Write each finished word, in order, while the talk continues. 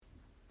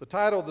The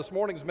title of this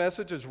morning's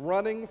message is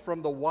Running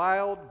from the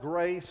Wild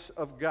Grace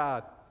of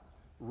God.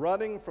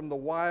 Running from the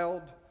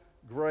Wild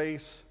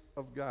Grace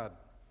of God.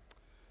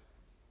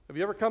 Have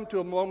you ever come to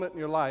a moment in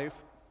your life,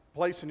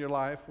 place in your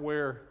life,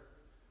 where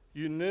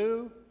you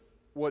knew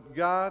what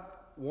God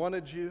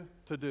wanted you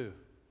to do?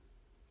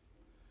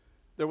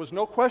 There was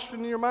no question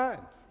in your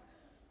mind.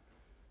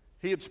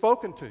 He had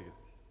spoken to you,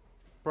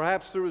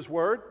 perhaps through His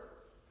Word,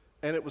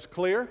 and it was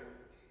clear,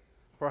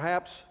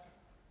 perhaps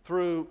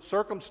through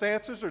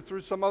circumstances or through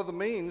some other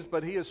means,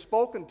 but He has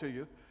spoken to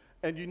you,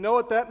 and you know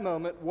at that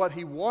moment what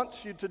He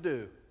wants you to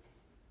do.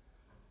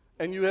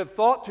 And you have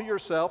thought to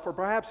yourself, or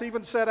perhaps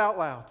even said out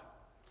loud,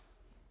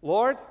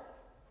 Lord,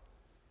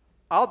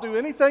 I'll do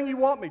anything you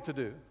want me to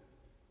do,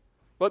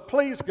 but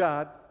please,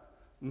 God,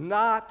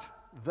 not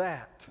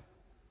that.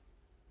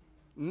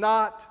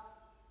 Not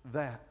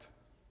that.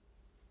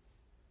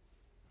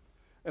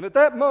 And at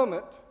that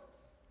moment,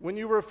 when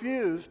you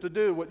refused to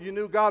do what you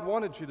knew God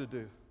wanted you to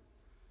do,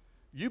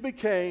 you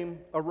became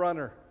a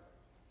runner.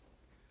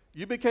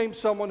 You became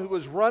someone who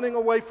was running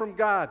away from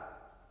God.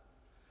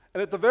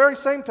 And at the very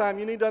same time,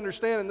 you need to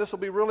understand, and this will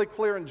be really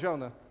clear in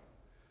Jonah,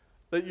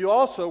 that you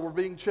also were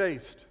being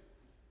chased.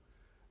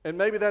 And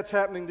maybe that's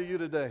happening to you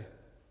today.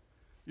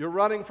 You're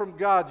running from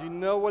God. You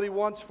know what He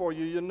wants for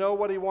you. You know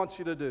what He wants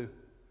you to do.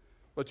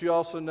 But you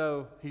also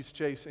know He's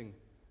chasing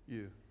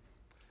you.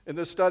 In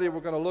this study,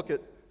 we're going to look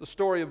at the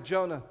story of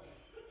Jonah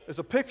as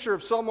a picture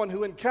of someone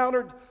who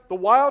encountered the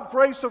wild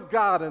grace of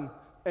God,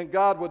 and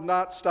God would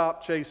not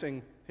stop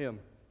chasing him.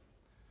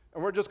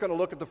 And we're just going to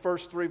look at the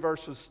first three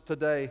verses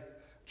today.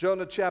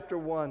 Jonah chapter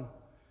 1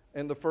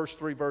 and the first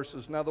three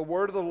verses. Now the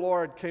word of the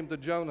Lord came to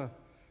Jonah,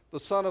 the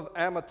son of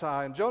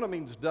Amittai. And Jonah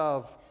means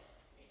dove.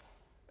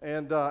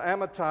 And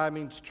Amittai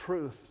means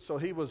truth. So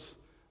he was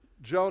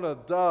Jonah,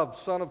 dove,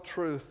 son of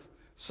truth,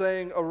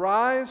 saying,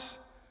 Arise,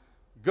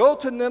 go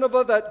to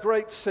Nineveh, that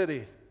great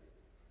city,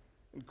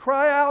 and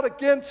cry out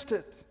against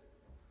it,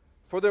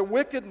 for their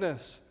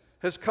wickedness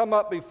has come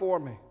up before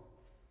me.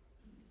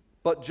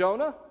 But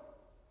Jonah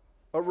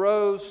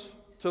arose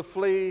to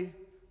flee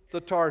to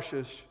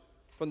Tarshish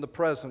from the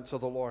presence of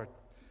the Lord.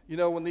 You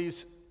know, when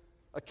these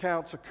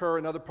accounts occur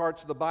in other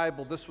parts of the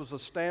Bible, this was a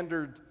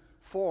standard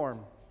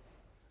form.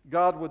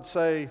 God would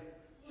say,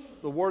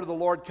 the word of the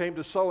Lord came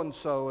to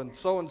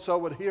so-and-so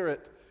would hear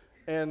it,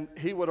 and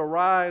he would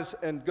arise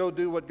and go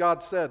do what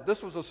God said.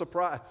 This was a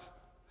surprise.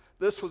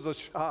 This was a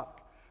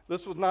shock.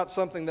 This was not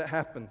something that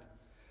happened.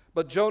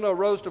 But Jonah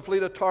arose to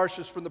flee to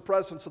Tarshish from the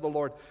presence of the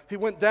Lord. He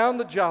went down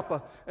to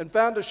Joppa and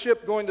found a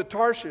ship going to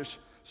Tarshish.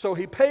 So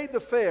he paid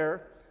the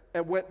fare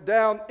and went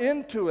down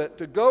into it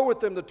to go with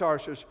them to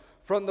Tarshish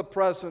from the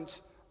presence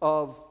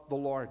of the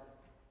Lord.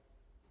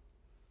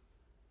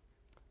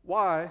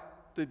 Why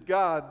did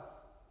God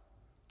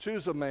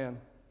choose a man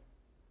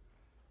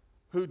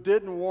who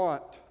didn't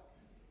want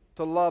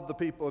to love the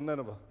people of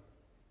Nineveh?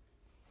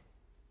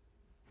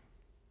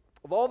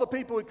 Of all the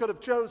people He could have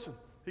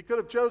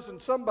chosen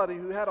somebody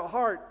who had a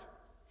heart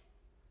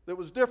that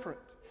was different.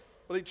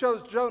 But He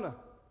chose Jonah.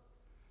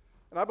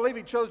 And I believe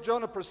He chose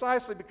Jonah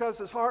precisely because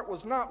his heart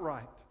was not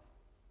right.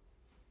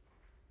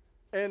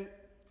 And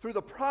through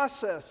the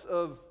process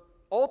of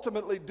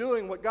ultimately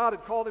doing what God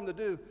had called him to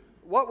do,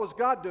 what was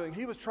God doing?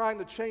 He was trying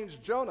to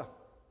change Jonah.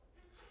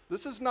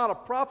 This is not a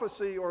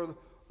prophecy or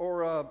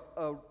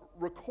a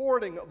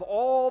recording of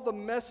all the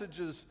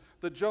messages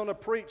that Jonah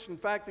preached. In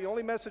fact, the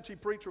only message he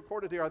preached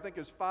recorded here, I think,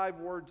 is 5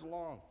 words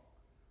long.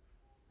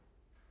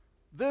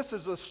 This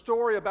is a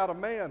story about a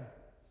man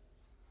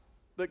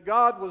that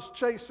God was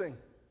chasing,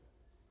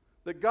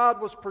 that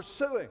God was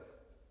pursuing,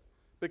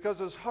 because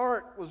his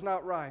heart was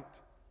not right,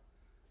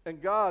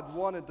 and God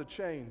wanted to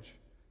change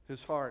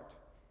his heart.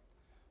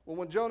 Well,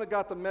 when Jonah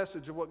got the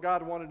message of what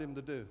God wanted him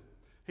to do,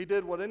 he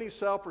did what any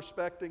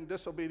self-respecting,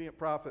 disobedient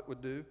prophet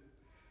would do.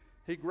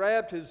 He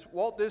grabbed his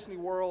Walt Disney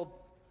World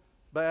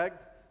bag,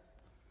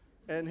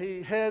 and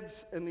he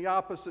heads in the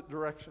opposite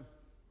direction.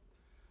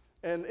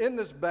 And in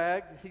this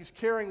bag, he's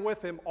carrying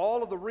with him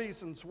all of the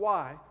reasons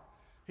why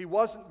he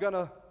wasn't going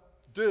to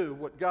do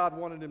what God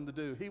wanted him to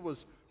do. He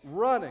was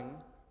running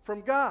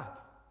from God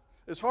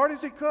as hard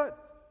as he could.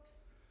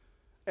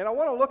 And I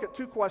want to look at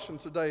 2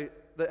 questions today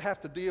that have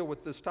to deal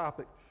with this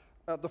topic.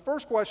 The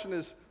first question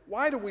is,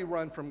 why do we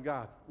run from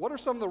God? What are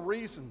some of the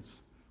reasons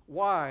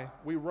why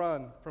we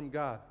run from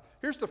God?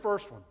 Here's the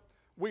first one.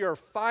 We are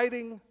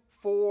fighting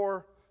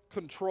for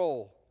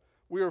control.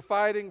 We are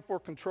fighting for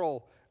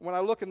control. When I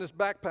look in this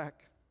backpack,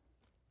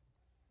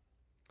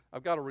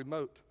 I've got a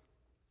remote.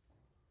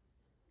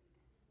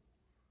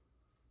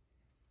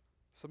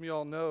 Some of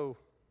y'all know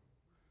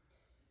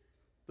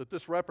that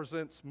this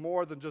represents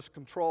more than just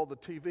control of the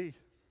TV.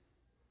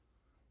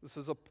 This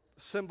is a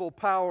symbol,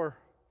 power,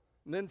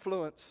 and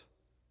influence,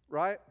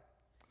 right?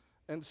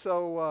 And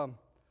so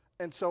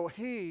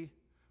he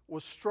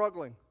was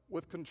struggling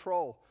with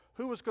control.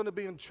 Who was going to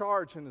be in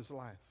charge in his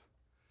life?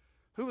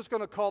 Who was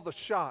going to call the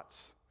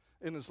shots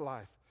in his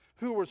life?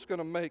 Who was going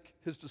to make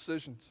his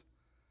decisions?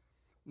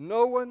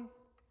 No one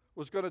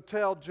was going to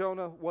tell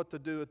Jonah what to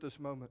do at this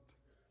moment.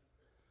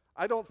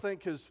 I don't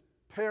think his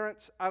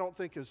parents, I don't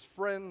think his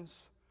friends,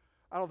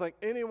 I don't think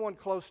anyone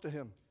close to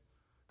him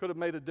could have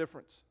made a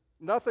difference.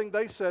 Nothing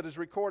they said is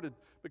recorded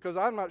because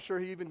I'm not sure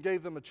he even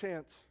gave them a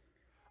chance.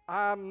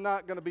 I'm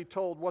not going to be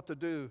told what to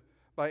do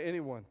by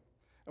anyone.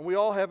 And we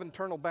all have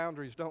internal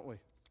boundaries, don't we?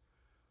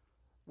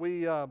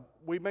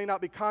 We may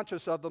not be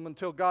conscious of them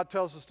until God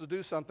tells us to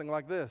do something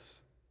like this.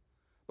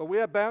 But we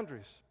have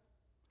boundaries.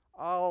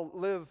 I'll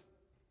live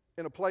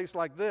in a place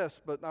like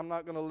this, but I'm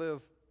not going to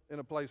live in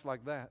a place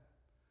like that.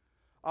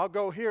 I'll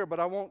go here, but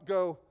I won't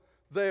go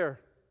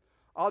there.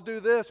 I'll do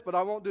this, but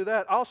I won't do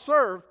that. I'll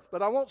serve,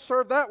 but I won't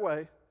serve that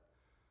way.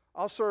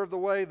 I'll serve the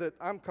way that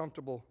I'm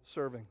comfortable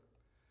serving.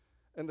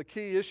 And the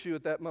key issue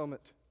at that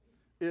moment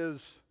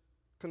is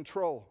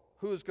control.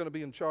 Who is going to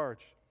be in charge?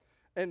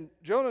 And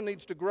Jonah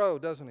needs to grow,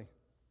 doesn't he?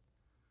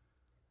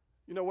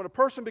 You know, when a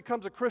person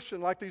becomes a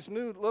Christian, like these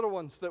new little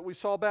ones that we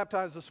saw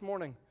baptized this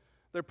morning,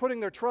 they're putting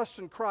their trust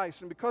in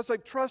Christ. And because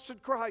they've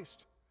trusted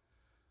Christ,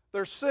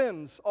 their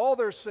sins, all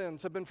their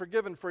sins, have been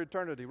forgiven for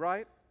eternity,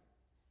 right?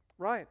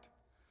 Right.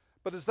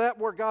 But is that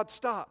where God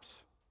stops?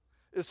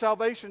 Is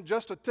salvation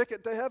just a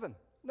ticket to heaven?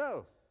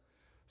 No.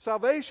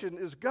 Salvation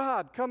is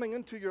God coming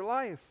into your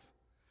life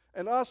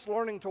and us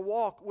learning to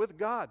walk with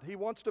God. He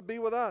wants to be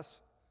with us.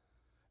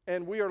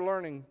 And we are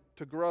learning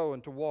to grow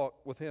and to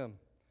walk with Him.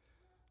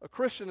 A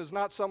Christian is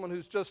not someone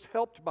who's just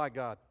helped by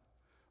God.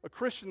 A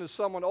Christian is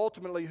someone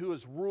ultimately who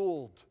is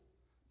ruled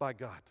by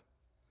God.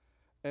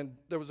 And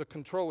there was a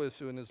control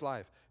issue in his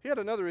life. He had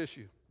another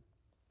issue.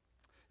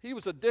 He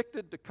was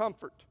addicted to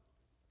comfort.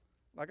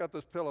 I got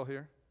this pillow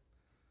here.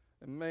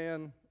 And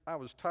man, I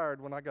was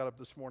tired when I got up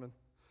this morning.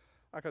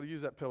 I could have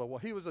used that pillow. Well,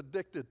 he was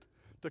addicted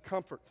to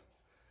comfort.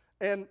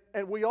 And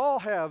we all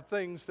have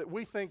things that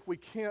we think we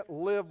can't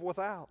live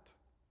without.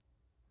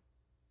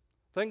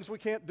 Things we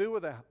can't do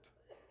without.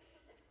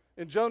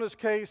 In Jonah's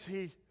case,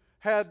 he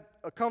had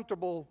a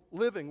comfortable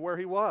living where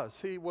he was.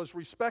 He was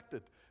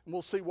respected. And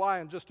we'll see why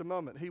in just a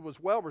moment. He was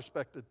well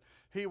respected.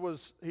 He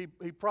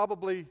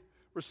probably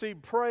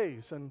received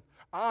praise and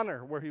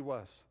honor where he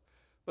was.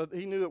 But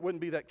he knew it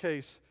wouldn't be that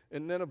case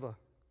in Nineveh.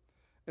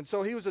 And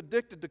so he was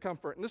addicted to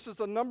comfort. And this is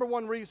the number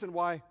one reason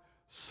why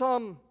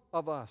some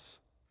of us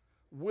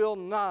will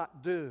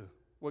not do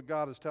what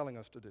God is telling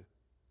us to do.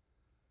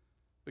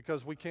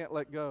 Because we can't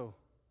let go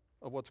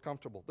of what's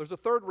comfortable. There's a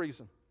third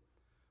reason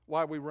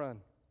why we run.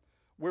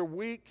 We're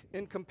weak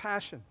in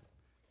compassion.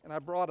 And I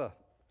brought a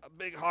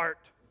big heart.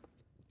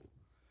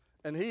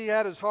 And he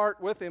had his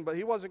heart with him, but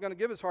he wasn't going to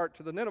give his heart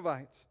to the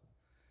Ninevites.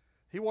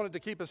 He wanted to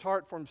keep his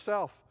heart for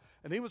himself.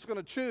 And he was going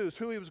to choose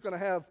who he was going to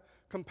have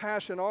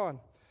compassion on.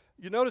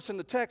 You notice in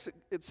the text,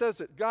 it says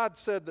that God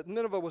said that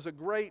Nineveh was a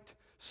great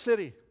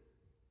city.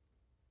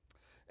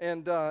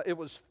 And it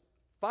was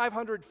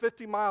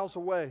 550 miles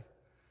away,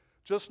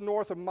 just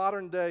north of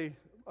modern-day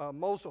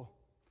Mosul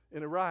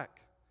in Iraq.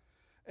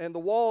 And the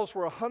walls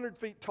were 100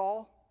 feet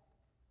tall.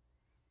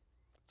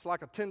 It's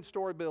like a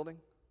 10-story building.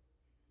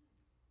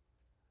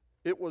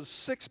 It was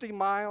 60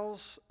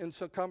 miles in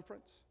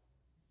circumference.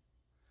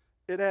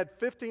 It had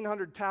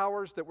 1,500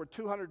 towers that were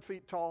 200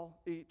 feet tall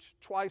each,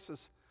 twice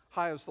as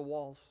high as the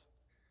walls.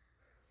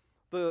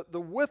 The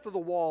width of the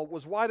wall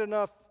was wide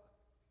enough,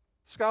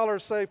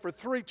 scholars say, for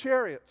 3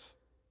 chariots.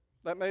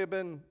 That may have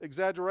been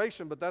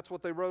exaggeration, but that's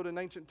what they wrote in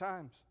ancient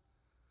times.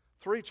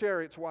 3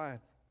 chariots wide.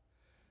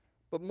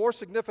 But more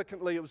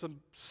significantly, it was a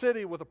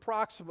city with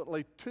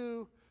approximately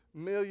 2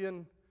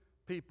 million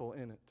people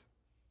in it.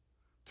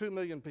 2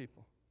 million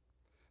people.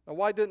 Now,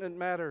 why didn't it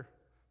matter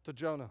to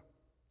Jonah?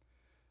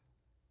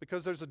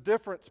 Because there's a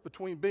difference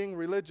between being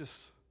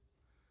religious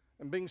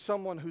and being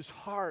someone whose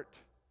heart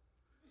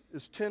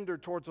is tender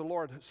towards the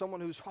Lord,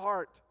 someone whose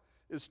heart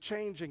is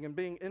changing and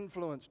being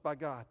influenced by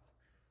God.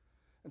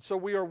 And so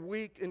we are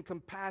weak in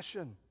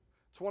compassion.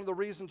 It's one of the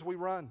reasons we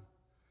run.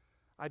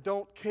 I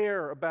don't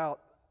care about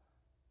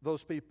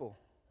those people.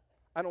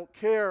 I don't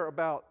care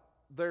about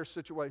their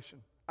situation.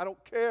 I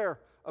don't care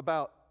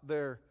about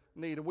their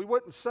need. And we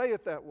wouldn't say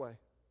it that way,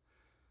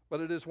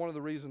 but it is one of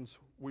the reasons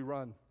we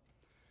run.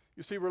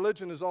 You see,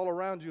 religion is all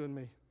around you and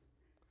me.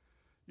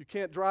 You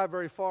can't drive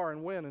very far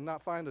and win and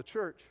not find a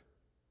church.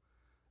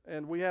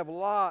 And we have a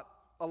lot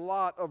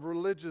of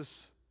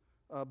religious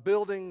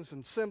buildings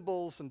and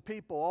symbols and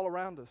people all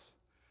around us.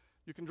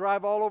 You can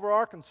drive all over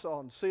Arkansas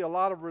and see a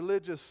lot of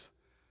religious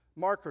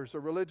markers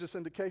or religious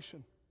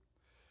indication.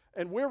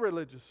 And we're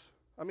religious.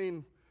 I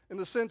mean, in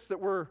the sense that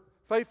we're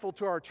faithful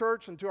to our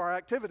church and to our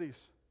activities.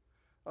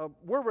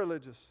 We're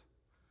religious.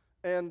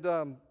 And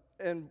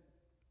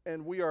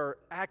we are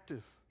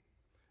active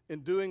in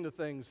doing the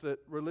things that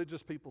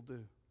religious people do.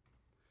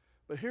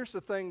 But here's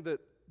the thing that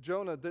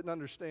Jonah didn't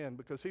understand,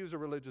 because he was a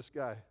religious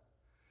guy,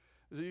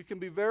 is that you can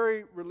be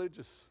very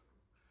religious.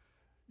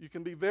 You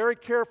can be very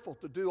careful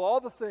to do all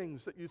the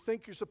things that you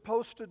think you're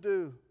supposed to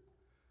do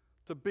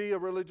to be a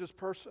religious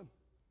person.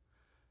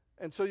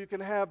 And so you can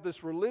have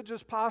this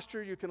religious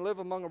posture, you can live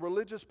among a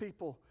religious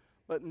people,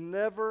 but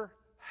never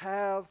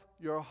have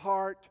your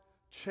heart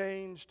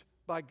changed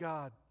by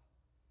God.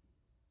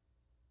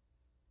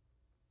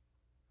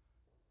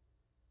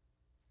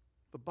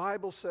 The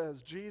Bible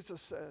says,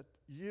 Jesus said,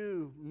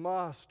 you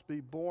must be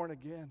born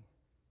again.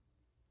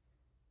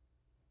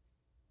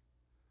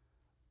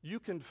 You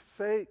can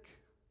fake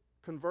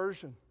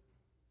conversion.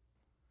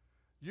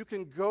 You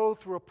can go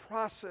through a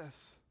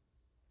process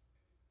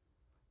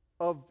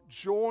of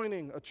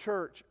joining a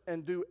church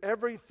and do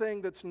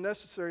everything that's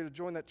necessary to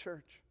join that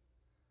church.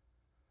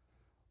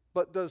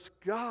 But does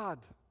God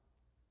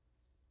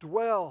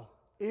dwell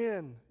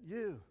in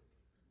you?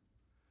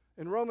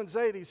 In Romans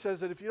 8, he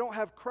says that if you don't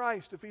have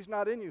Christ, if He's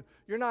not in you,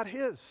 you're not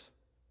His.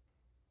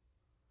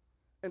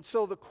 And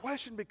so the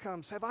question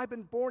becomes, have I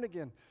been born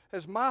again?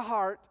 Has my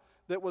heart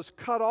that was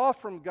cut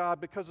off from God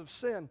because of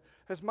sin,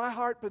 has my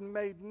heart been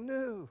made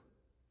new?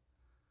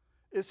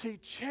 Is He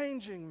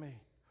changing me?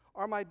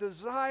 Are my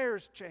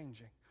desires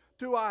changing?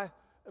 Do I,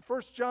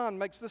 1 John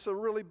makes this a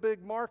really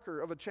big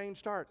marker of a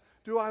changed heart.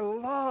 Do I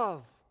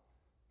love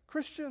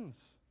Christians?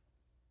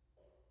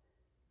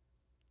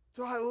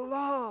 Do I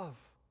love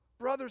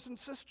brothers and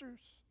sisters?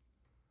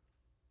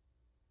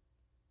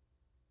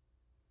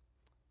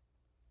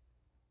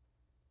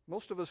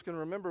 Most of us can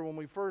remember when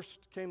we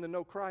first came to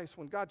know Christ,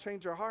 when God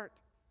changed our heart.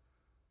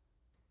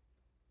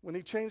 When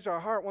He changed our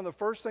heart, one of the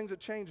first things that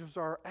changed was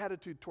our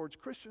attitude towards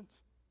Christians.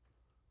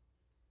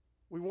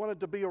 We wanted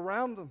to be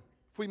around them.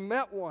 If we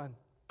met one,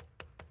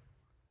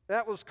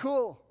 that was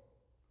cool.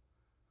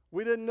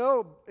 We didn't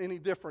know any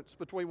difference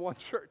between one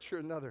church or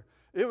another.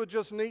 It was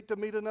just neat to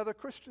meet another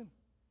Christian.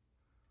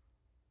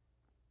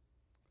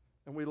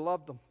 And we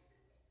loved them.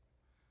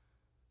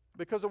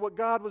 Because of what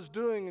God was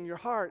doing in your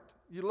heart,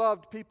 you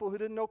loved people who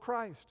didn't know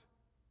Christ.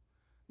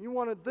 You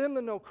wanted them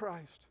to know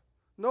Christ.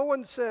 No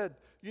one said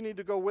you need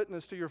to go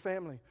witness to your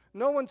family.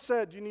 No one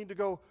said you need to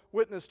go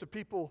witness to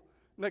people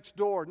next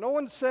door. No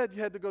one said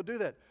you had to go do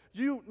that.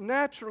 You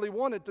naturally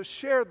wanted to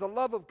share the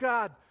love of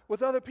God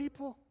with other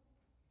people.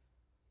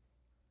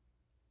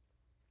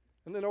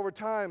 And then over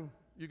time,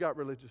 you got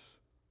religious.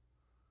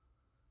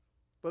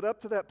 But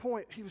up to that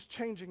point, He was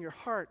changing your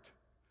heart.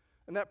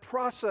 And that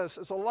process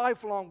is a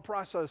lifelong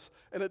process,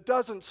 and it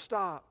doesn't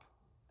stop.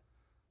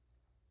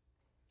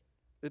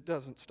 It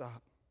doesn't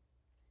stop.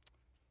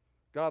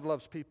 God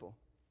loves people.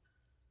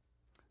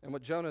 And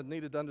what Jonah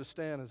needed to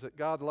understand is that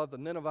God loved the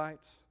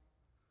Ninevites,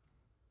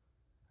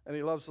 and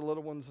He loves the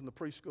little ones in the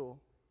preschool.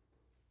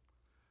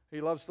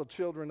 He loves the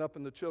children up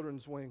in the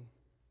children's wing.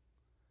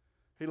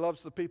 He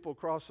loves the people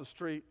across the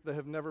street that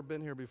have never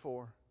been here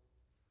before.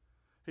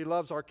 He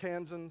loves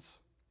Arkansans.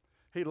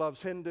 He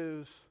loves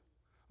Hindus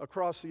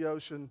across the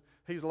ocean.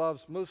 He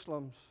loves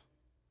Muslims.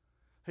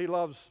 He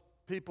loves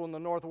people in the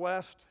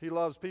Northwest. He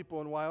loves people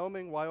in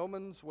Wyoming,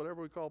 Wyomans,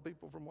 whatever we call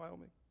people from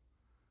Wyoming.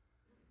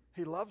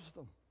 He loves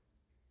them.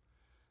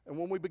 And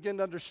when we begin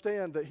to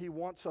understand that He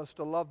wants us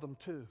to love them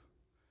too,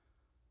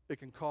 it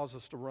can cause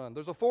us to run.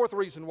 There's a fourth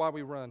reason why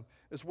we run,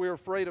 is we're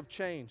afraid of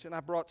change. And I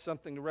brought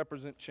something to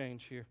represent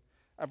change here.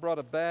 I brought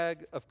a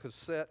bag of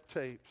cassette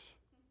tapes.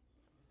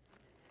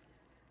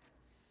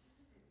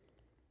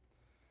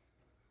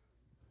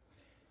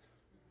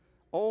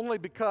 Only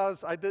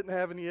because I didn't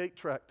have any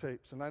 8-track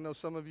tapes. And I know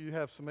some of you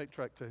have some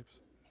 8-track tapes.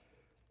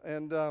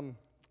 And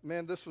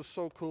man, this was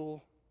so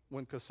cool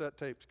when cassette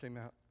tapes came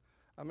out.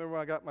 I remember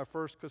when I got my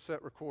first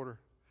cassette recorder.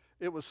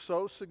 It was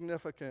so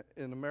significant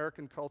in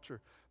American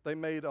culture. They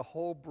made a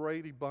whole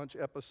Brady Bunch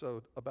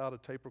episode about a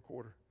tape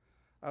recorder.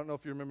 I don't know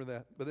if you remember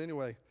that. But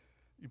anyway,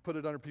 you put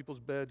it under people's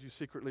beds. You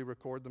secretly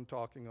record them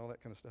talking, all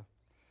that kind of stuff.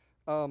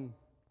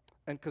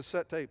 And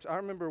cassette tapes. I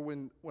remember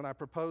when I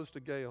proposed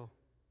to Gail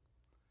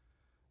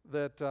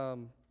that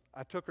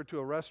I took her to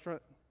a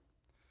restaurant,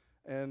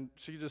 and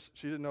she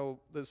didn't know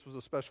this was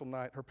a special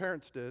night. Her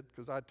parents did,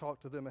 because I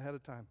talked to them ahead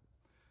of time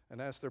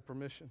and asked their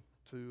permission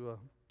to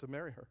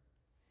marry her.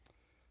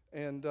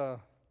 And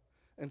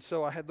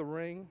so I had the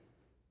ring,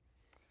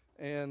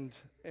 and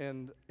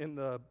in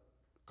the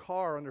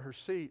car under her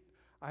seat,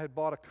 I had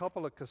bought a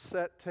couple of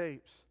cassette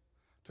tapes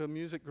to a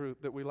music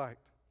group that we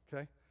liked,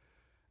 okay?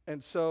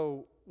 And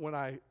so when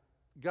I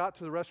got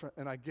to the restaurant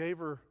and I gave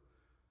her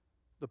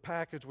the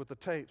package with the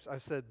tapes, I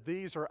said,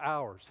 these are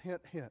ours,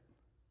 hint, hint.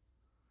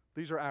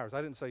 These are ours.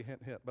 I didn't say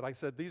hint, hint, but I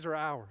said, these are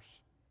ours,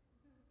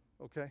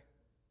 okay?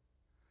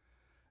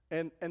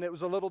 And it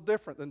was a little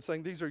different than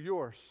saying, these are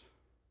yours.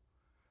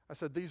 I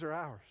said, these are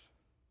ours.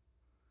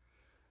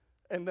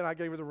 And then I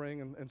gave her the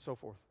ring and so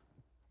forth.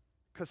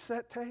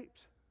 Cassette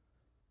tapes.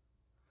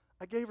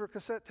 I gave her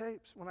cassette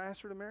tapes when I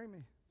asked her to marry me.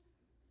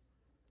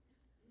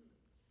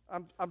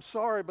 I'm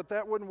sorry, but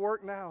that wouldn't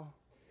work now.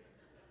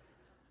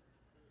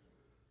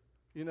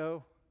 You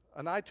know,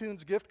 an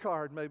iTunes gift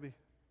card maybe.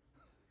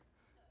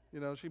 You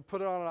know, she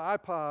put it on an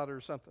iPod or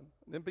something,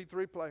 an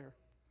MP3 player.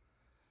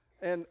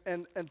 And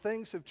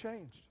things have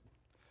changed.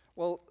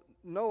 Well,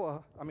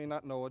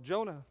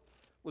 Jonah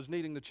was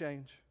needing to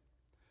change.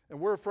 And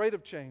we're afraid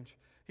of change.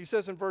 He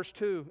says in verse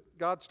 2,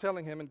 God's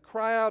telling him, and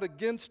cry out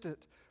against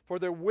it, for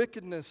their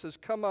wickedness has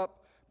come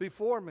up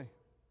before me.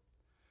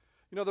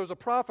 You know, there was a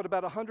prophet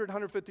about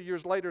 150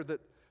 years later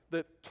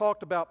that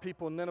talked about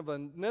people in Nineveh.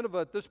 And Nineveh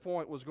at this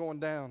point was going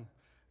down.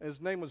 And his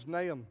name was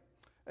Nahum.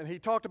 And he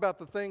talked about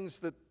the things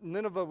that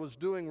Nineveh was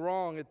doing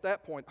wrong at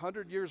that point,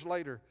 100 years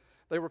later.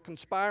 They were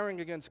conspiring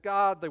against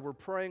God. They were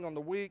preying on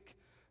the weak.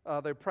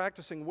 They were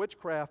practicing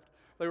witchcraft.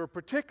 They were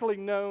particularly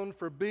known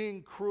for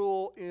being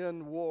cruel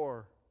in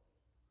war.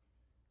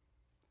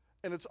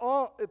 And it's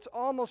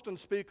almost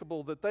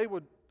unspeakable that they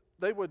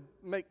would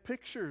make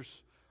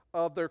pictures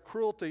of their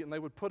cruelty and they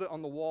would put it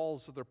on the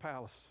walls of their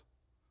palace.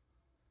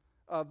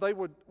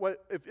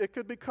 If it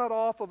could be cut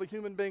off of a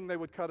human being, they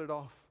would cut it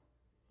off.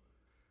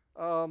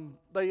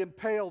 They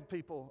impaled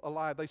people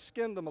alive. They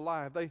skinned them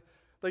alive.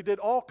 They did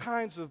all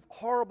kinds of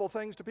horrible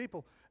things to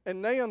people.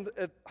 And Nahum,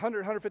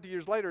 150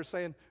 years later, is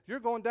saying,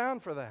 you're going down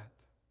for that.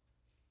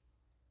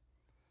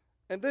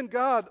 And then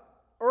God,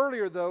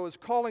 earlier though, is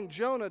calling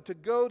Jonah to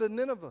go to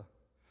Nineveh,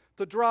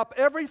 to drop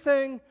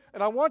everything.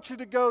 And I want you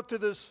to go to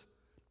this,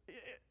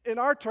 in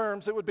our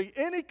terms, it would be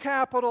any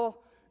capital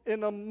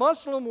in the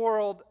Muslim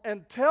world,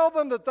 and tell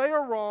them that they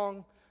are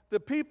wrong. The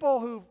people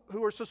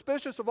who are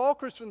suspicious of all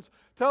Christians,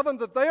 tell them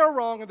that they are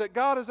wrong and that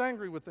God is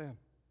angry with them.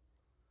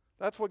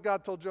 That's what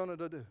God told Jonah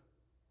to do.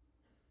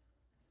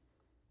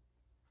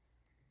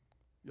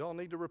 Y'all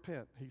need to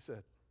repent, he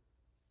said.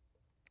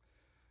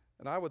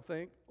 And I would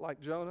think,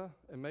 like Jonah,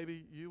 and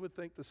maybe you would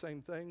think the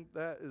same thing,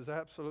 that is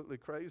absolutely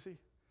crazy.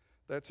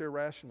 That's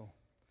irrational.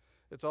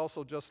 It's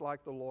also just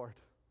like the Lord.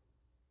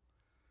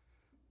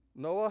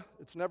 Noah,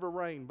 it's never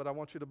rained, but I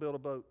want you to build a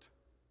boat.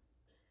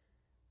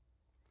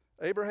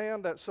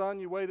 Abraham, that son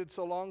you waited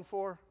so long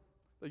for,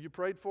 that you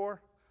prayed for,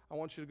 I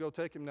want you to go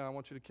take him now. I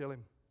want you to kill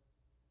him.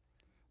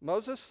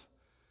 Moses,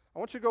 I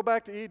want you to go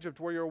back to Egypt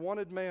where you're a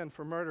wanted man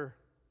for murder.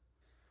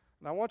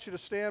 And I want you to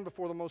stand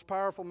before the most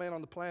powerful man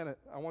on the planet.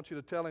 I want you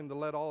to tell him to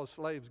let all his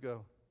slaves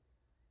go.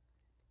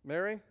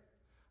 Mary,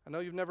 I know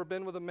you've never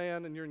been with a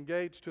man and you're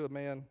engaged to a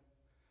man,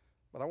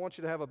 but I want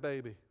you to have a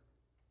baby.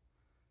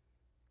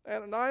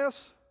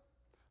 Ananias,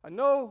 I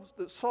know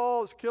that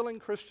Saul is killing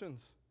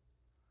Christians,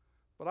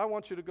 but I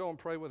want you to go and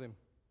pray with him.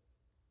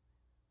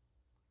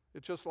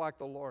 It's just like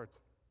the Lord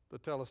to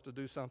tell us to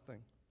do something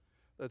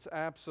that's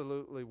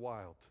absolutely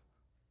wild.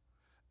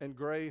 And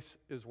grace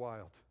is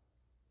wild.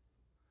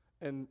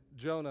 And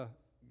Jonah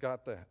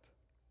got that.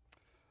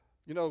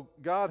 You know,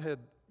 God had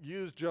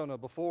used Jonah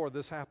before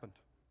this happened.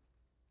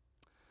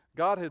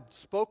 God had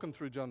spoken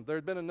through Jonah. There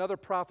had been another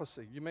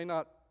prophecy. You may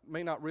not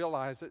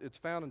realize it. It's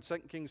found in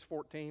 2 Kings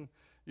 14.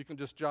 You can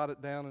just jot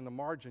it down in the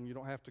margin. You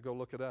don't have to go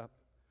look it up.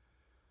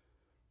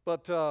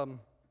 But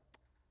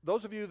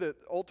those of you that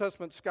Old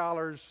Testament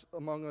scholars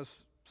among us,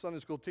 Sunday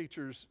school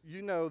teachers,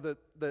 you know that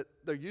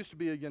there used to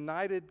be a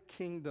united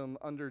kingdom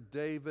under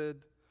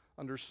David,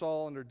 under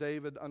Saul, under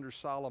David, under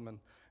Solomon.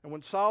 And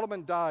when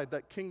Solomon died,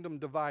 that kingdom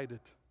divided.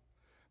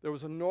 There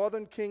was a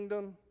northern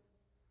kingdom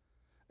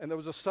and there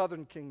was a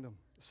southern kingdom.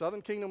 The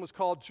southern kingdom was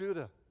called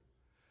Judah.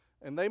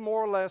 And they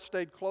more or less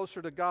stayed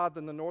closer to God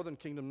than the northern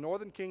kingdom.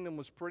 Northern kingdom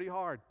was pretty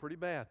hard, pretty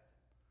bad.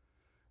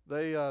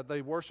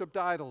 They worshiped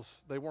idols.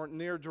 They weren't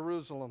near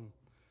Jerusalem.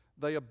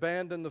 They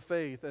abandoned the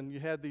faith, and you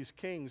had these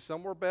kings.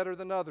 Some were better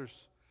than others,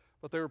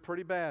 but they were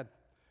pretty bad.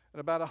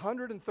 And about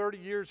 130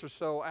 years or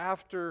so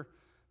after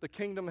the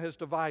kingdom has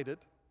divided,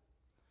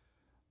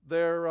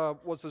 there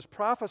was this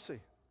prophecy,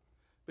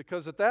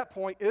 because at that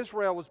point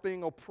Israel was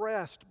being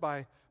oppressed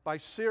by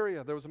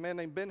Syria. There was a man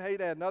named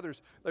Ben-Hadad and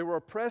others. They were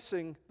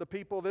oppressing the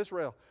people of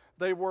Israel.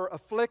 They were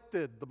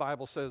afflicted, the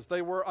Bible says.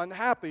 They were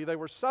unhappy. They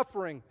were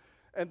suffering,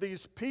 and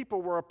these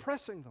people were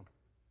oppressing them.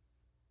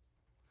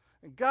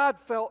 And God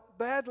felt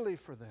badly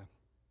for them.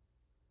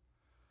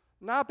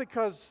 Not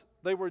because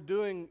they were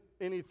doing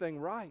anything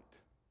right.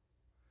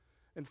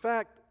 In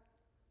fact,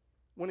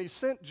 when he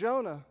sent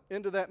Jonah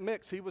into that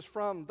mix, he was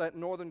from that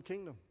northern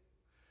kingdom.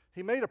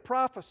 He made a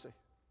prophecy.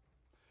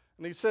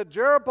 And he said,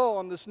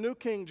 Jeroboam, this new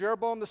king,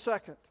 Jeroboam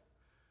II,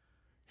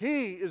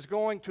 he is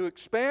going to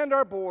expand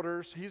our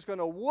borders. He's going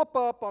to whoop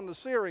up on the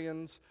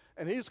Syrians,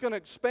 and he's going to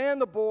expand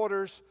the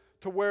borders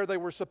to where they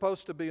were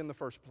supposed to be in the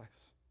first place.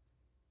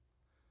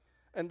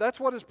 And that's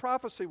what his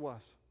prophecy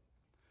was.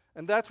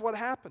 And that's what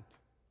happened.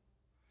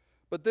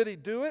 But did he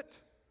do it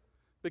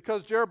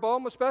because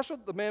Jeroboam was special?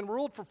 The man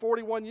ruled for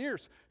 41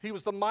 years. He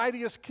was the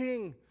mightiest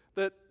king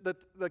that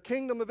the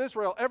kingdom of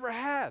Israel ever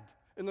had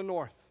in the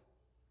north.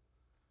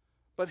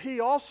 But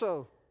he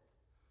also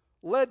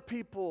led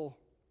people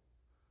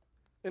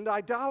into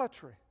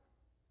idolatry.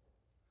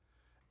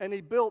 And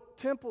he built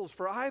temples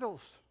for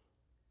idols.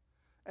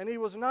 And he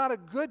was not a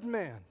good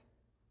man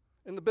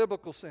in the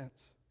biblical sense.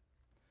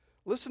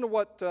 Listen to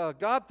what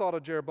God thought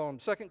of Jeroboam.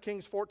 2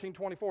 Kings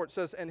 14:24, it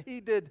says, and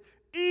he did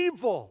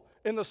evil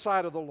in the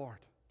sight of the Lord.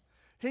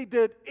 He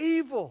did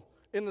evil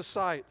in the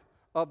sight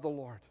of the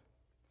Lord.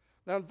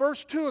 Now in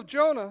verse 2 of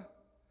Jonah,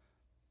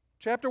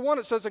 chapter 1,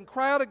 it says, and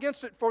cry out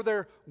against it, for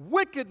their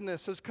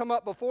wickedness has come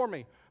up before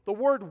me. The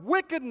word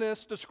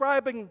wickedness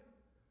describing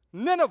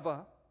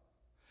Nineveh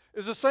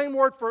is the same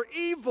word for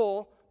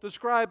evil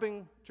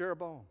describing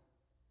Jeroboam.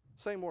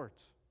 Same words.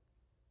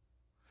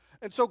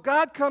 And so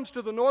God comes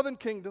to the northern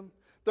kingdom.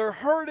 They're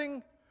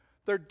hurting.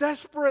 They're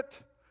desperate.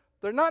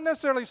 They're not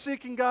necessarily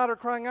seeking God or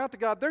crying out to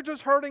God. They're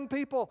just hurting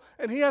people,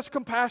 and He has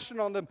compassion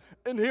on them.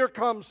 And here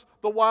comes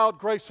the wild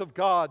grace of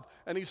God,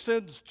 and He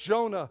sends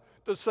Jonah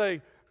to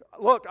say,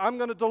 look, I'm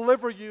going to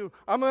deliver you.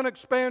 I'm going to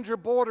expand your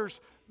borders.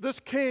 This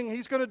king,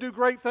 he's going to do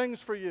great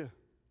things for you.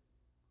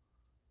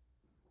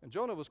 And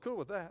Jonah was cool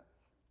with that.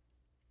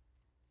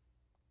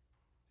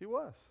 He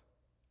was.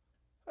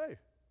 Hey,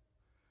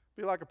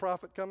 be like a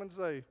prophet come and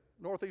say,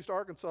 Northeast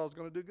Arkansas is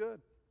going to do good.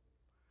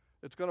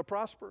 It's going to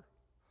prosper.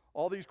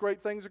 All these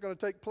great things are going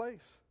to take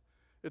place.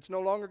 It's no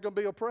longer going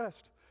to be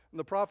oppressed. And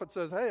the prophet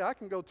says, hey, I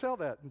can go tell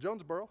that in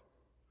Jonesboro.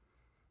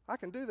 I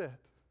can do that.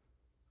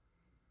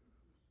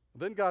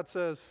 Then God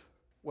says,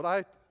 what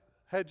I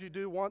had you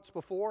do once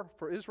before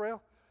for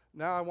Israel,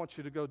 now I want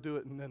you to go do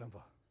it in Nineveh.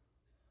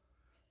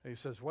 And He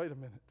says, wait a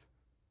minute.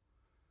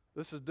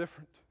 This is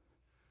different.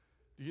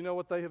 Do you know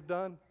what they have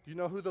done? Do you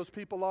know who those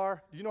people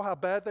are? Do you know how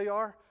bad they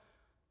are?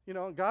 You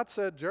know, God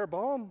said,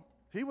 Jeroboam,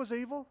 he was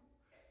evil.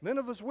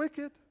 Nineveh's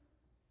wicked.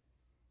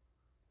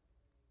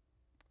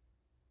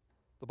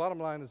 The bottom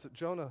line is that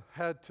Jonah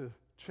had to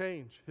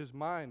change his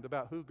mind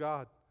about who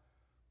God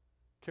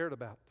cared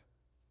about.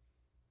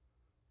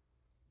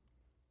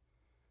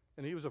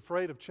 And he was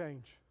afraid of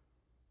change.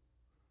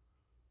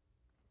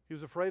 He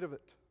was afraid of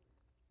it.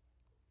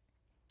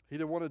 He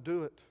didn't want to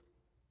do it.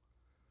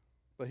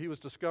 But he was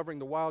discovering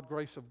the wild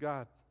grace of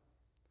God.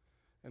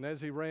 And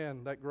as he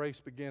ran, that grace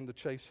began to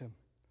chase him.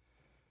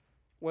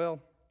 Well,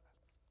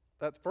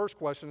 that first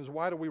question is,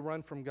 why do we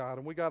run from God?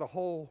 And we got a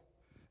whole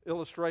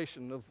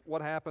illustration of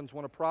what happens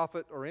when a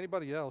prophet or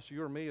anybody else,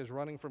 you or me, is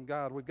running from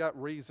God. We've got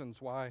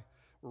reasons why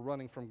we're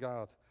running from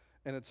God.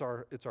 And it's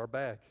our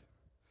bag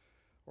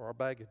or our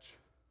baggage.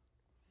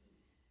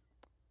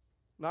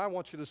 Now I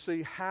want you to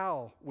see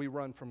how we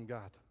run from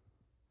God.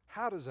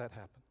 How does that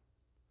happen?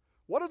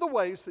 What are the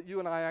ways that you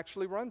and I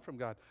actually run from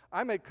God?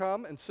 I may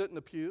come and sit in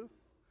the pew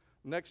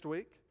next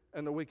week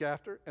and the week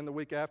after and the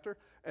week after,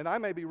 and I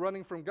may be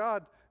running from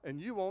God and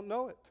you won't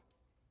know it.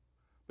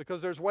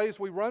 Because there's ways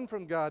we run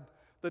from God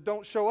that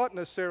don't show up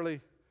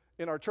necessarily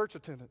in our church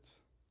attendance.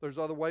 There's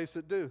other ways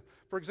that do.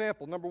 For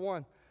example, number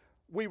one,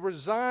 we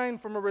resign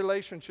from a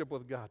relationship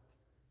with God.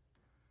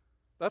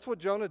 That's what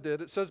Jonah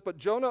did. It says, but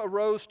Jonah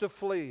arose to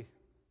flee.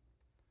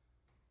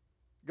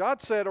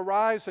 God said,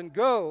 arise and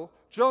go.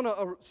 Jonah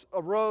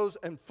arose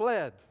and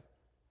fled.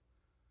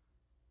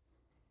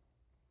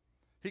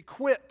 He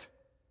quit.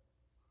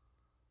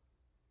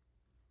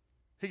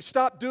 He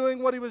stopped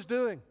doing what he was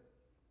doing.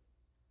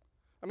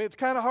 I mean, it's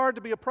kind of hard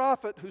to be a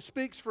prophet who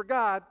speaks for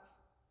God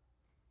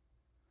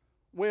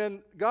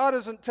when God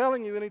isn't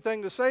telling you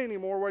anything to say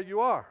anymore where you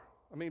are.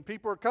 I mean,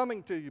 people are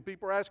coming to you.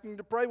 People are asking you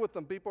to pray with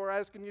them. People are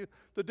asking you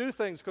to do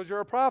things because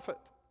you're a prophet.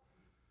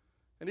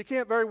 And he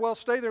can't very well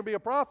stay there and be a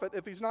prophet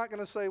if he's not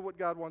going to say what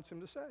God wants him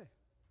to say.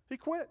 He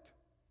quit.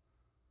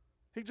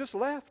 He just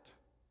left.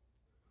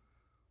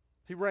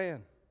 He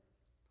ran.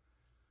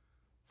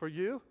 For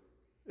you,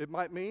 it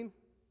might mean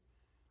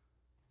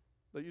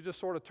that you just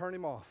sort of turn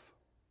him off.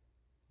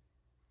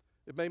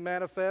 It may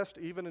manifest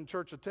even in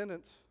church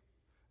attendance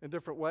in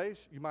different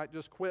ways. You might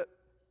just quit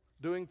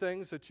doing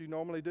things that you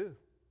normally do.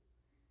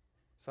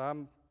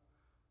 So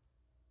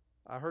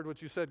I heard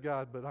what you said,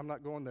 God, but I'm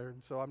not going there,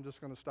 and so I'm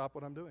just going to stop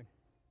what I'm doing.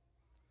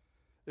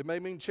 It may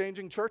mean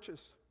changing churches.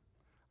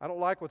 I don't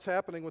like what's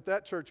happening with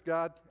that church,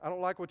 God. I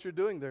don't like what you're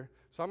doing there,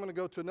 so I'm going to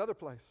go to another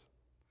place.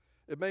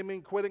 It may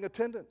mean quitting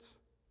attendance.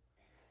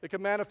 It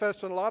can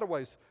manifest in a lot of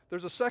ways.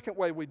 There's a second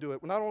way we do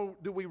it. Not only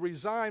do we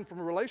resign from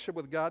a relationship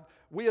with God,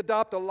 we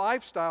adopt a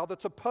lifestyle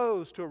that's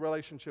opposed to a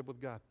relationship with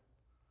God.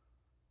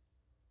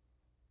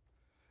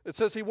 It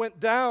says he went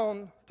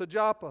down to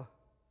Joppa.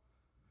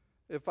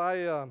 If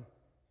I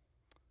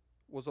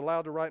was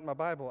allowed to write in my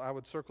Bible, I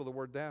would circle the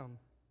word down,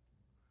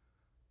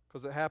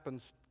 because it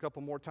happens a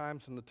couple more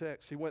times in the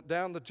text. He went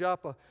down to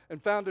Joppa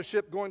and found a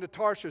ship going to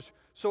Tarshish.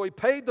 So he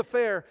paid the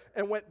fare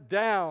and went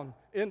down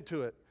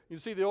into it. You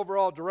see the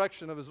overall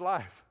direction of his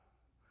life,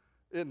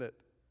 isn't it?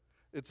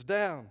 It's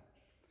down.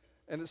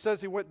 And it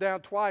says he went down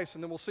twice,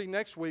 and then we'll see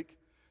next week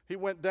he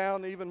went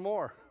down even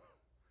more.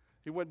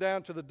 He went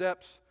down to the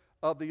depths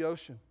of the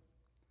ocean.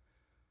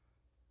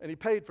 And he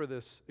paid for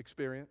this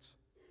experience.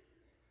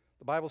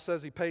 The Bible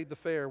says he paid the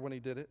fare when he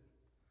did it.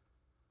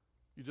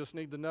 You just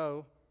need to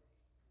know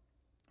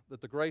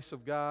that the grace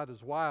of God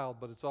is wild,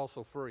 but it's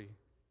also free.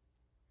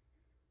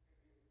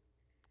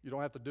 You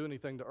don't have to do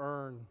anything to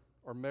earn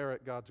or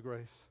merit God's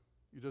grace.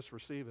 You just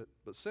receive it.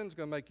 But sin's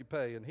going to make you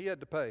pay, and he had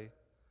to pay.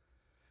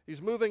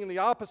 He's moving in the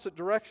opposite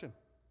direction.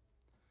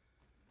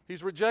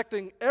 He's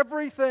rejecting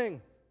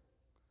everything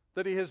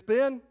that he has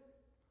been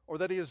or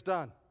that he has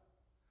done.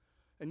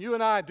 And you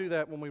and I do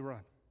that when we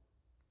run.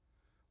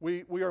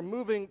 We are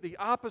moving the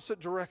opposite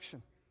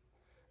direction,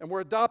 and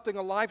we're adopting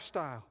a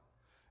lifestyle.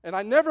 And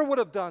I never would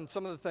have done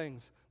some of the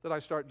things that I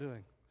start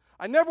doing.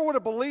 I never would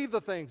have believed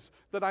the things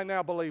that I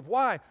now believe.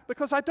 Why?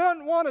 Because I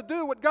don't want to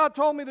do what God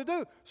told me to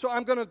do. So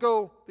I'm going to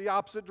go the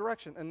opposite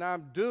direction. And now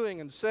I'm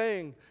doing and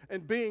saying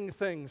and being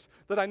things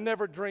that I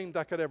never dreamed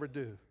I could ever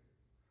do.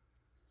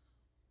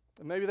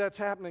 And maybe that's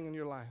happening in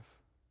your life.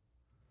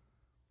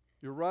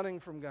 You're running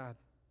from God.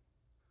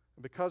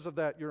 And because of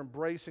that, you're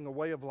embracing a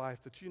way of life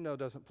that you know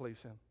doesn't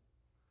please Him.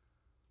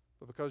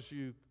 But because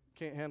you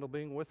can't handle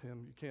being with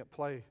Him, you can't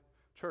play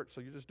church,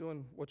 so you're just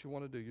doing what you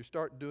want to do. You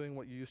start doing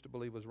what you used to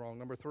believe was wrong.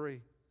 Number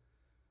 3,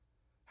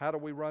 how do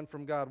we run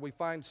from God? We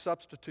find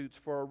substitutes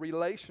for a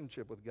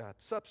relationship with God.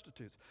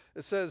 Substitutes.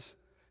 It says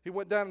he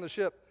went down in the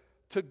ship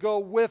to go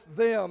with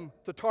them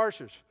to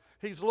Tarshish.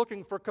 He's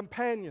looking for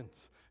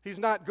companions. He's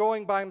not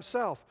going by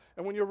himself.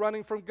 And when you're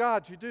running from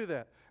God, you do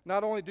that.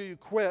 Not only do you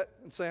quit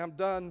and say, I'm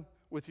done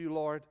with you,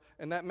 Lord,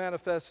 and that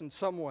manifests in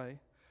some way,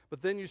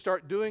 but then you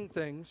start doing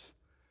things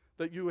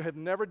that you have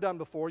never done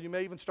before. You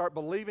may even start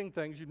believing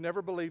things you've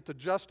never believed to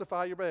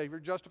justify your behavior,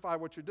 justify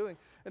what you're doing.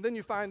 And then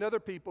you find other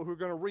people who are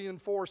going to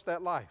reinforce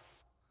that life.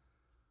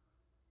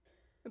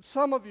 And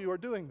some of you are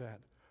doing that.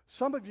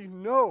 Some of you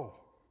know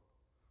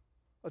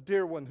a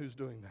dear one who's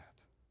doing that.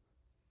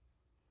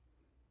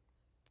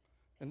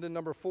 And then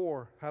number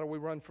 4, how do we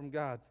run from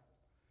God?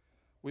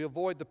 We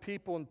avoid the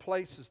people and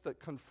places that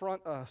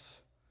confront us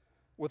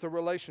with a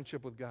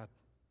relationship with God.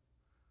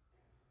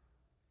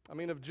 I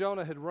mean, if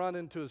Jonah had run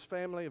into his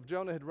family, if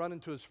Jonah had run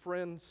into his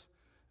friends,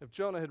 if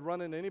Jonah had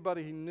run into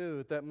anybody he knew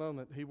at that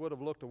moment, he would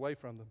have looked away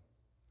from them.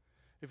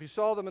 If he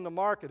saw them in the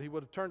market, he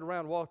would have turned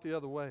around and walked the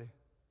other way.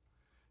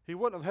 He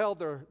wouldn't have held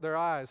their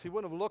eyes. He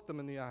wouldn't have looked them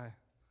in the eye.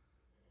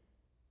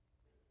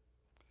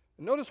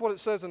 And notice what it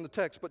says in the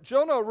text. But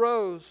Jonah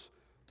arose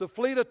to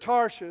flee to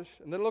Tarshish,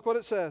 and then look what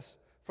it says,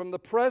 from the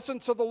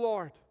presence of the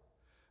Lord.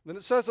 Then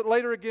it says it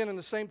later again in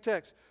the same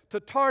text, to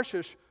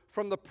Tarshish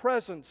from the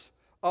presence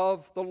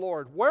of the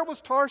Lord. Where was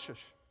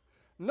Tarshish?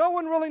 No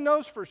one really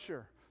knows for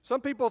sure.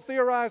 Some people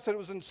theorize that it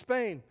was in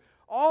Spain.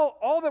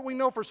 All that we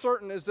know for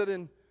certain is that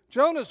in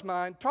Jonah's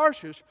mind,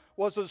 Tarshish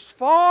was as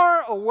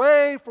far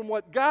away from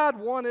what God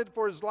wanted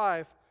for his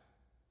life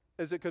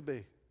as it could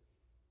be.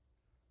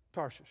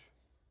 Tarshish.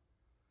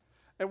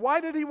 And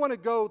why did he want to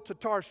go to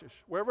Tarshish,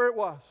 wherever it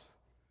was?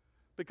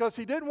 Because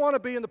he didn't want to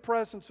be in the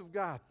presence of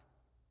God.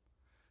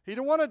 He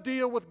didn't want to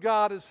deal with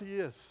God as He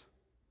is.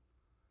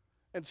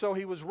 And so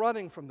he was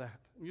running from that.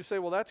 And you say,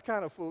 well, that's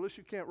kind of foolish.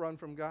 You can't run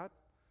from God.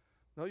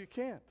 No, you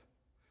can't.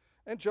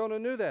 And Jonah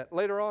knew that.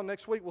 Later on,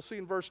 next week, we'll see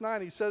in verse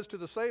 9, he says to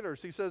the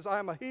sailors, he says, I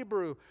am a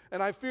Hebrew,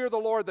 and I fear the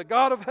Lord, the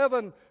God of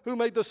heaven, who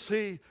made the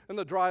sea and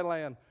the dry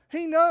land.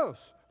 He knows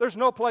there's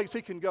no place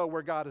he can go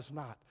where God is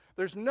not.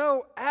 There's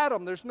no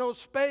atom, there's no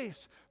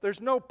space, there's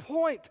no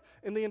point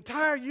in the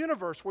entire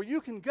universe where you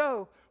can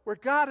go where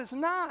God is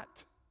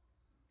not.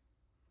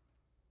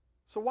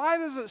 So why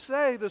does it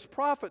say this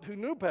prophet who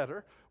knew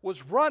better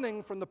was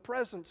running from the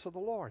presence of the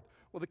Lord?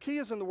 Well, the key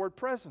is in the word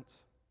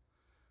presence.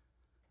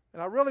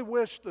 And I really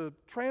wish the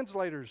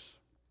translators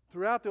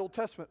throughout the Old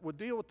Testament would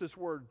deal with this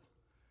word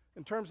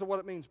in terms of what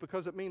it means,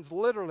 because it means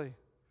literally,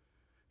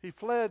 he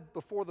fled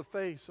before the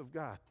face of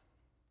God.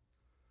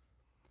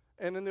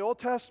 And in the Old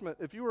Testament,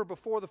 if you were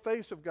before the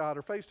face of God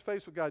or face to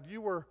face with God,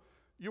 you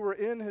were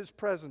in His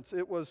presence.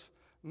 It was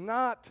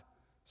not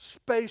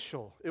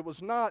spatial. It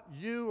was not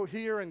you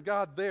here and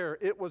God there.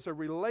 It was a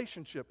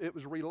relationship. It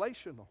was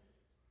relational.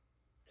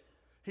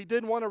 He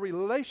didn't want a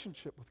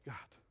relationship with God.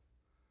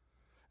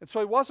 And so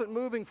he wasn't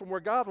moving from where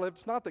God lived.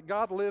 It's not that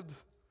God lived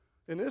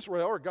in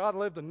Israel or God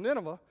lived in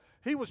Nineveh.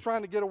 He was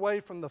trying to get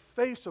away from the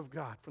face of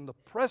God, from the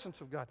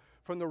presence of God,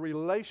 from the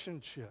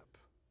relationship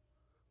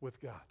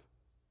with God.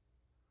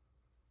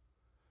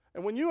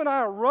 And when you and I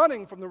are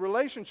running from the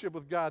relationship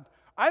with God,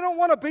 I don't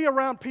want to be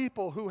around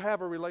people who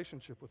have a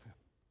relationship with Him.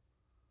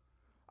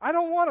 I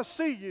don't want to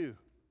see you.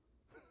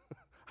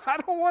 I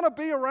don't want to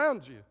be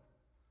around you.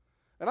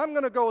 And I'm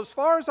going to go as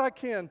far as I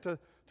can to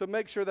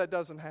make sure that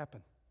doesn't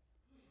happen.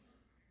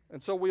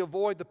 And so we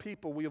avoid the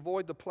people, we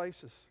avoid the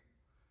places.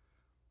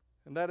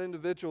 And that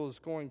individual is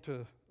going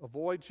to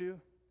avoid you.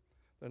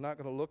 They're not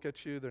going to look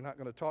at you. They're not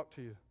going to talk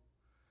to you.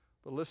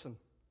 But listen,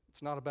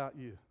 it's not about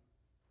you.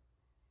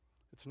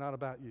 It's not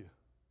about you.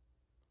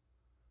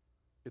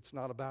 It's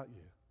not about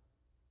you.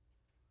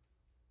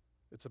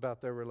 It's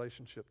about their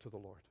relationship to the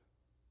Lord.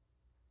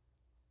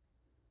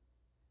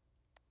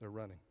 They're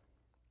running.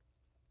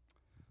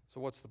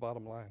 So what's the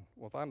bottom line?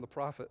 Well, if I'm the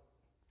prophet,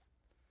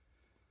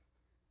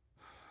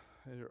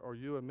 or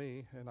you and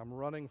me, and I'm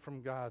running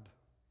from God,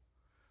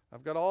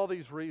 I've got all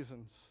these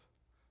reasons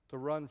to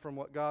run from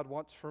what God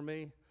wants for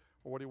me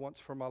or what He wants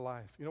for my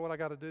life. You know what I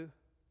got to do?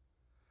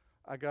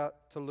 I got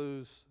to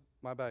lose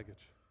my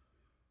baggage.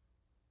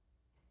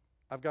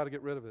 I've got to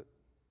get rid of it.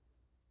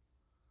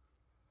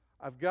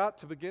 I've got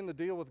to begin to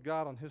deal with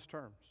God on His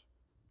terms.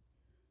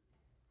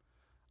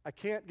 I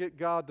can't get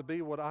God to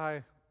be what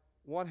I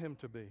want Him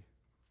to be.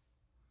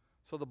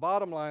 So the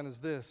bottom line is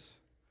this: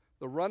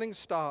 the running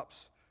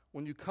stops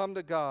when you come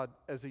to God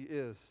as He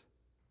is.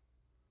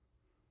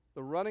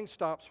 The running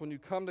stops when you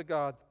come to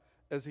God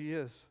as He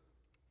is.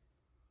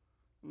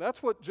 And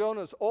that's what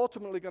Jonah's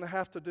ultimately going to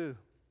have to do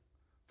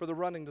for the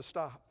running to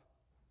stop.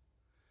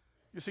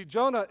 You see,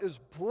 Jonah is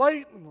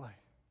blatantly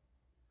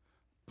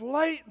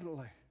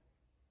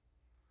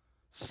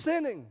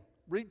sinning,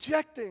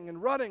 rejecting,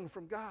 and running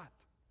from God.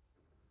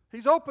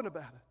 He's open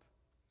about it.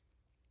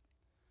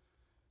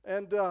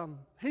 And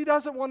he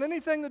doesn't want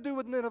anything to do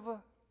with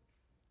Nineveh.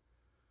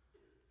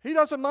 He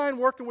doesn't mind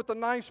working with the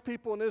nice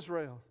people in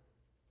Israel.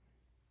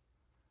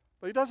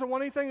 But he doesn't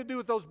want anything to do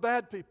with those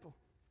bad people.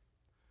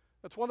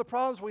 That's one of the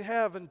problems we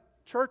have in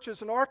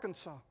churches in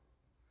Arkansas,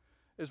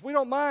 is we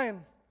don't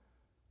mind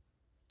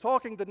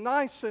talking to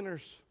nice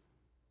sinners.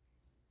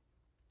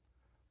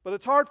 But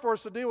it's hard for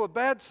us to deal with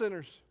bad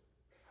sinners.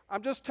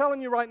 I'm just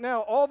telling you right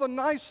now, all the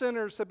nice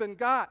sinners have been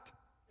got.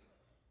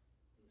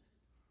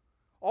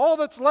 All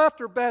that's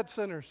left are bad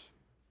sinners.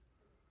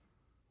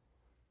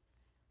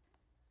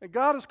 And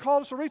God has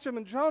called us to reach him.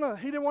 And Jonah,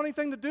 he didn't want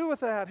anything to do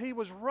with that. He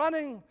was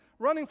running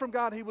from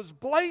God. He was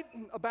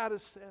blatant about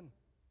his sin.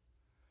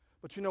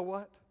 But you know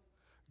what?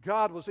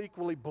 God was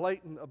equally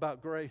blatant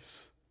about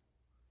grace.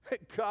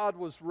 God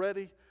was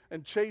ready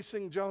and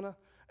chasing Jonah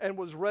and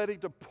was ready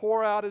to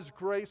pour out his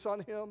grace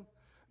on him.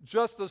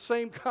 Just the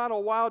same kind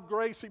of wild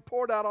grace he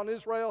poured out on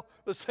Israel,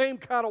 the same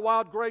kind of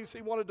wild grace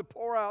he wanted to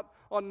pour out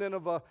on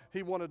Nineveh,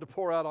 he wanted to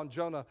pour out on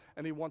Jonah,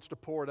 and he wants to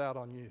pour it out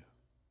on you.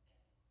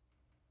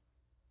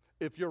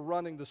 If you're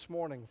running this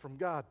morning from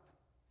God,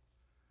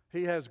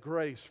 he has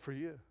grace for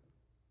you.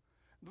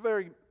 The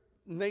very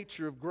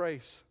nature of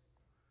grace,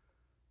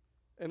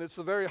 and it's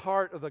the very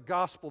heart of the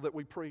gospel that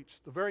we preach,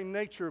 the very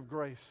nature of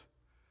grace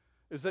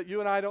is that you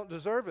and I don't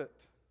deserve it.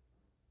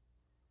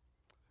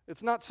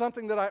 It's not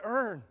something that I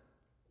earn.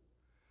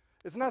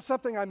 It's not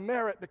something I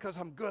merit because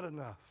I'm good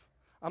enough.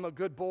 I'm a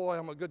good boy,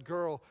 I'm a good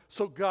girl,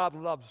 so God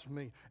loves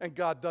me and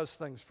God does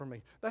things for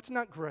me. That's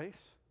not grace.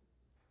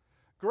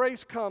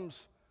 Grace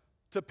comes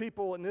to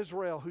people in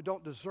Israel who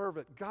don't deserve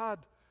it. God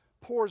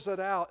pours it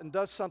out and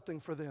does something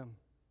for them.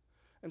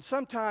 And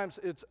sometimes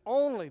it's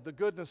only the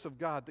goodness of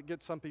God that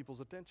gets some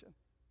people's attention.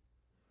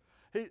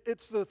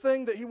 It's the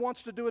thing that he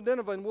wants to do in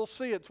Nineveh, and we'll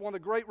see it's one of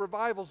the great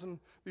revivals in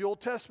the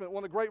Old Testament,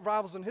 one of the great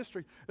revivals in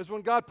history, is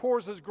when God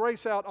pours his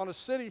grace out on a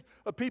city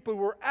of people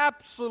who were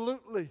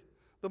absolutely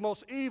the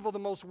most evil, the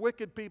most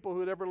wicked people who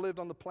had ever lived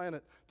on the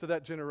planet to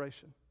that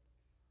generation.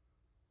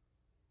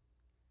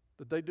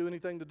 Did they do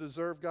anything to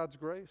deserve God's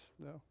grace?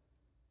 No.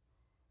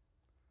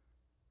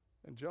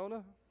 And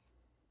Jonah,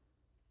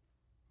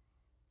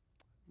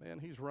 man,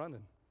 he's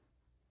running.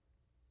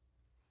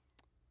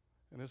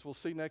 And as we'll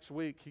see next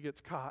week, he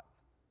gets caught.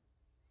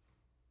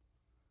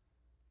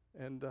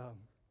 And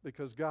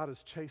because God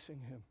is chasing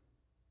him.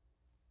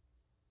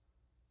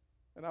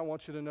 And I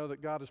want you to know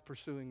that God is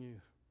pursuing you.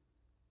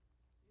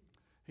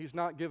 He's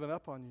not giving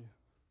up on you.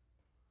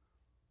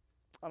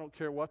 I don't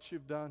care what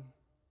you've done.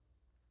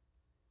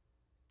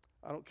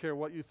 I don't care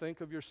what you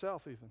think of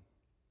yourself even.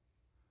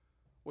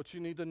 What you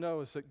need to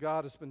know is that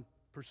God has been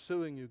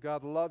pursuing you.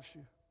 God loves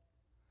you.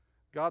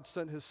 God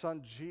sent his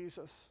son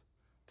Jesus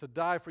to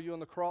die for you on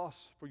the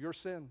cross for your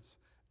sins.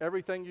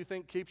 Everything you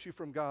think keeps you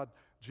from God,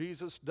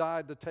 Jesus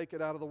died to take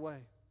it out of the way.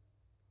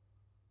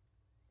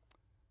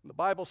 And the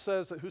Bible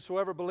says that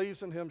whosoever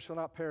believes in him shall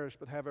not perish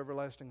but have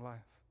everlasting life.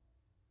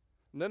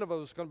 Nineveh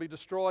was going to be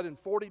destroyed in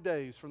 40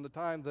 days from the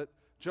time that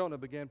Jonah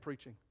began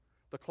preaching.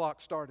 The clock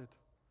started.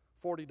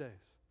 40 days.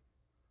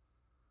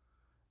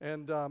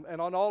 And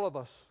on all of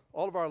us,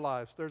 all of our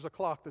lives, there's a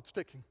clock that's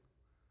ticking.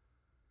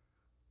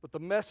 But the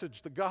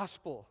message, the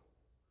gospel,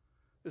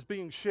 is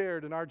being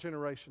shared in our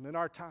generation, in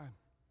our time.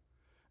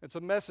 It's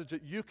a message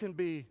that you can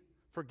be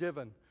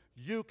forgiven,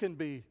 you can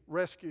be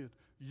rescued,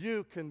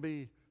 you can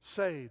be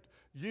saved,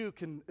 you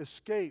can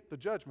escape the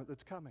judgment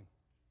that's coming.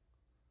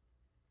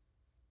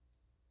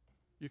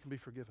 You can be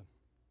forgiven.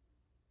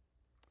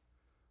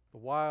 The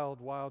wild,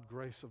 wild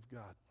grace of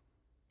God.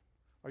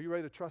 Are you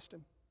ready to trust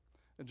him?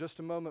 In just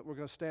a moment, we're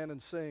going to stand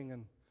and sing,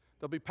 and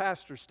there'll be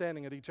pastors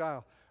standing at each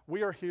aisle.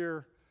 We are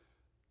here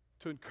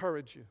to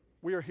encourage you.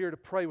 We are here to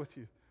pray with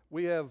you.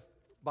 We have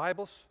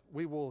Bibles.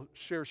 We will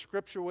share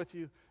Scripture with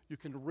you. You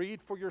can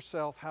read for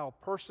yourself how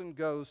a person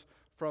goes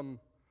from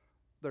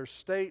their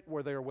state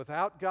where they are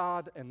without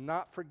God and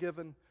not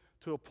forgiven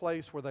to a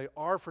place where they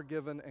are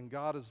forgiven and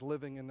God is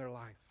living in their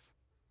life.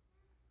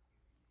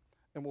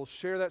 And we'll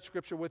share that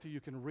Scripture with you. You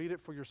can read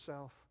it for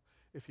yourself.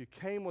 If you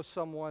came with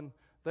someone,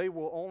 they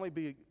will only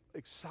be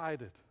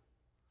excited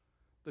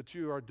that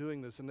you are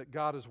doing this and that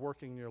God is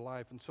working in your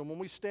life. And so when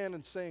we stand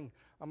and sing,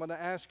 I'm going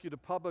to ask you to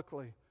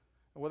publicly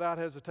and without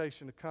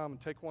hesitation to come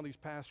and take one of these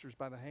pastors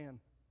by the hand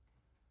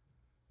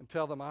and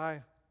tell them,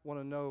 I want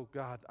to know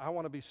God. I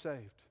want to be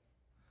saved.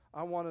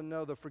 I want to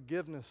know the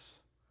forgiveness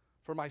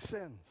for my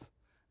sins.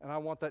 And I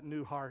want that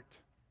new heart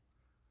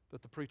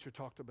that the preacher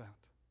talked about.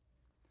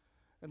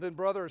 And then,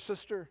 brother or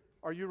sister,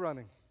 are you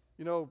running?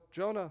 You know,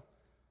 Jonah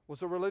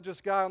was a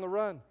religious guy on the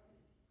run.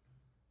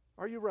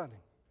 Are you running?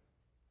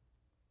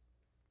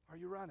 Are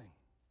you running?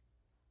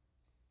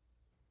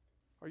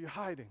 Are you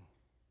hiding?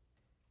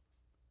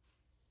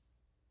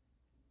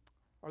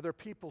 Are there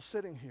people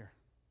sitting here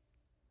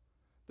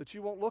that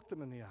you won't look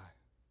them in the eye?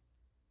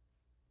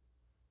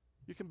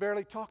 You can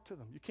barely talk to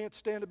them. You can't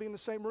stand to be in the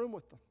same room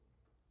with them.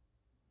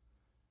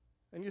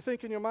 And you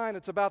think in your mind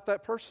it's about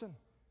that person.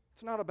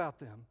 It's not about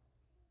them.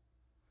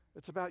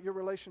 It's about your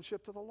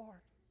relationship to the Lord.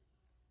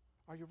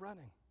 Are you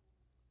running?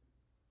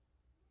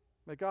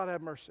 May God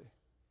have mercy.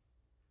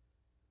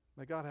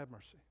 May God have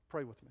mercy.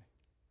 Pray with me.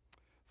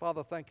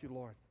 Father, thank you,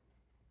 Lord,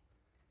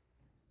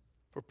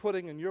 for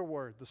putting in your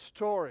word the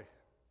story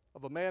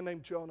of a man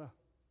named Jonah.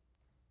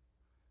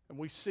 And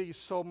we see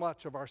so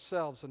much of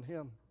ourselves in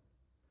him.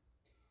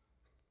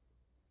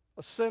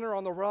 A sinner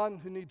on the run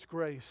who needs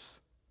grace.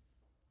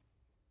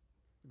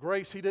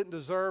 Grace he didn't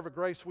deserve, a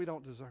grace we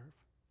don't deserve.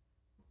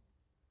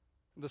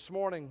 And this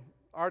morning,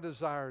 our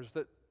desire is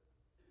that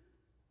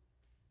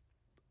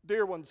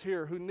dear ones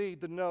here who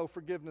need to know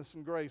forgiveness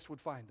and grace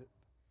would find it.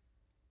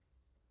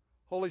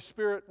 Holy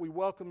Spirit, we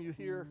welcome you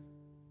here.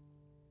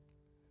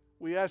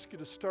 We ask you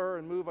to stir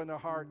and move in our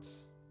hearts.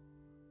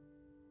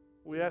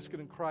 We ask it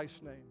in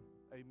Christ's name.